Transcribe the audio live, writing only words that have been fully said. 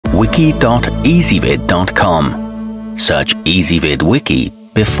wiki.ezvid.com. Search Ezvid Wiki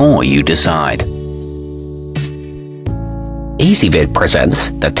before you decide. Ezvid presents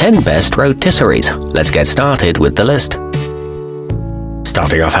the 10 best rotisseries. Let's get started with the list.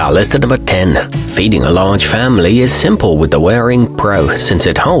 Starting off our list at number 10. Feeding a large family is simple with the Waring Pro since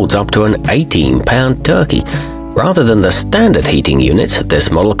it holds up to an 18-pound turkey. Rather than the standard heating units,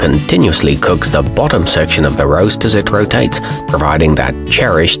 this model continuously cooks the bottom section of the roast as it rotates, providing that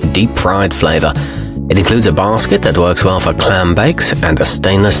cherished deep-fried flavor. It includes a basket that works well for clam bakes and a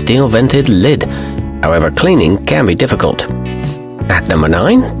stainless steel vented lid. However, cleaning can be difficult. At number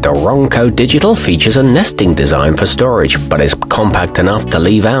 9, the Ronco Digital features a nesting design for storage, but is compact enough to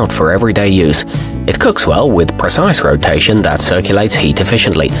leave out for everyday use. It cooks well with precise rotation that circulates heat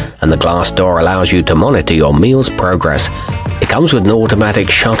efficiently, and the glass door allows you to monitor your meal's progress. It comes with an automatic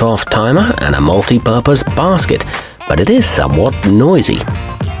shut-off timer and a multi-purpose basket, but it is somewhat noisy.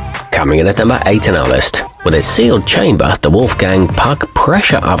 Coming in at number 8 on our list. With its sealed chamber, the Wolfgang Puck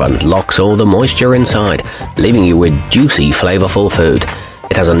pressure oven locks all the moisture inside, leaving you with juicy, flavorful food.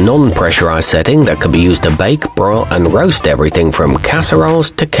 It has a non-pressurized setting that can be used to bake, broil, and roast everything from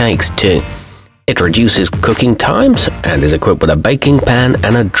casseroles to cakes too. It reduces cooking times and is equipped with a baking pan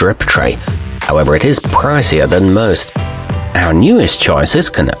and a drip tray. However, it is pricier than most. Our newest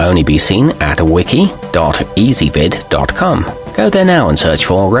choices can only be seen at wiki.ezvid.com. Go there now and search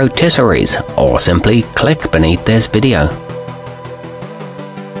for rotisseries, or simply click beneath this video.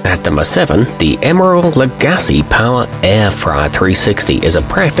 At number 7, the Emeril Lagasse Power Air Fryer 360 is a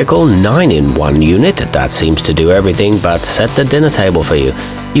practical 9-in-1 unit that seems to do everything but set the dinner table for you.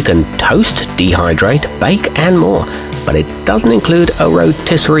 You can toast, dehydrate, bake, and more, but it doesn't include a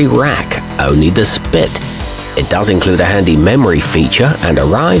rotisserie rack, only the spit. It does include a handy memory feature and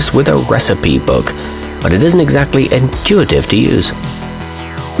arrives with a recipe book, but it isn't exactly intuitive to use.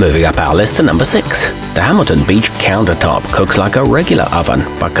 Moving up our list to number 6. The Hamilton Beach countertop cooks like a regular oven,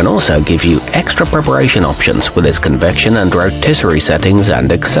 but can also give you extra preparation options with its convection and rotisserie settings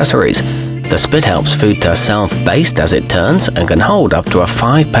and accessories. The spit helps food to self-baste as it turns and can hold up to a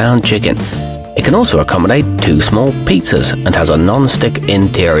 5-pound chicken. It can also accommodate 2 small pizzas and has a non-stick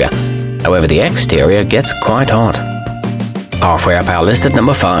interior. However, the exterior gets quite hot. Halfway up our list at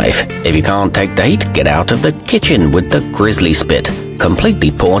number 5. If you can't take the heat, get out of the kitchen with the Grizzly spit. Completely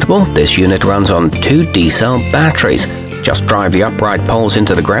portable, this unit runs on 2 D-cell batteries. Just drive the upright poles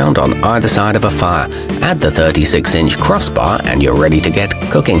into the ground on either side of a fire, add the 36-inch crossbar, and you're ready to get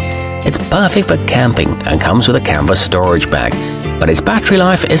cooking. It's perfect for camping and comes with a canvas storage bag, but its battery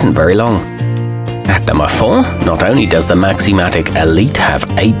life isn't very long. At number 4, not only does the maxi-matic Elite have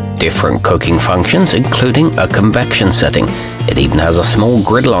 8 different cooking functions, including a convection setting, it even has a small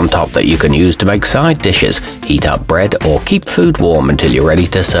griddle on top that you can use to make side dishes, heat up bread, or keep food warm until you're ready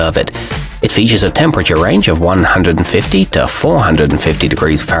to serve it. It features a temperature range of 150 to 450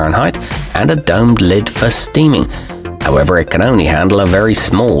 degrees Fahrenheit and a domed lid for steaming. However, it can only handle a very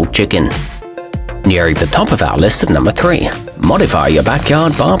small chicken. Nearing the top of our list at number 3. Modify your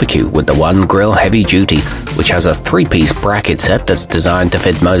backyard barbecue with the onegrill Heavy Duty, which has a 3-piece bracket set that's designed to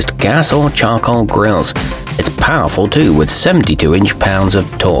fit most gas or charcoal grills. It's powerful too, with 72 pounds of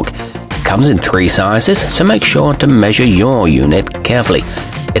torque. It comes in 3 sizes, so make sure to measure your unit carefully.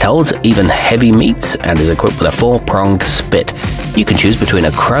 It holds even heavy meats and is equipped with a 4-pronged spit. You can choose between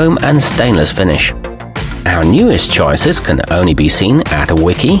a chrome and stainless finish. Our newest choices can only be seen at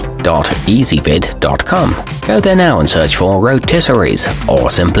wiki.ezvid.com. Go there now and search for rotisseries, or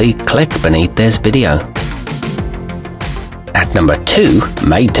simply click beneath this video. At number 2,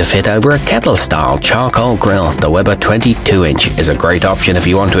 made to fit over a kettle-style charcoal grill, the Weber 22-inch is a great option if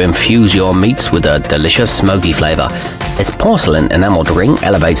you want to infuse your meats with a delicious smoky flavor. Its porcelain enameled ring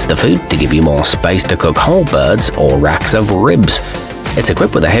elevates the food to give you more space to cook whole birds or racks of ribs. It's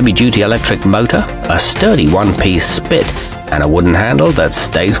equipped with a heavy-duty electric motor, a sturdy 1-piece spit, and a wooden handle that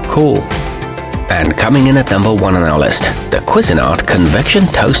stays cool. And coming in at number 1 on our list, the Cuisinart Convection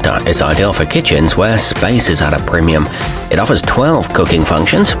Toaster is ideal for kitchens where space is at a premium. It offers 12 cooking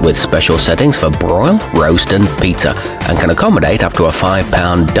functions with special settings for broil, roast, and pizza, and can accommodate up to a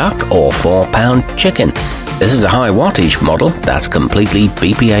 5-pound duck or 4-pound chicken. This is a high wattage model that's completely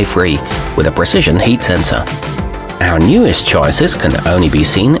BPA free with a precision heat sensor. Our newest choices can only be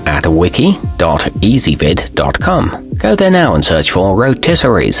seen at wiki.ezvid.com. Go there now and search for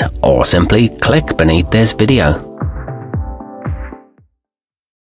rotisseries, or simply click beneath this video.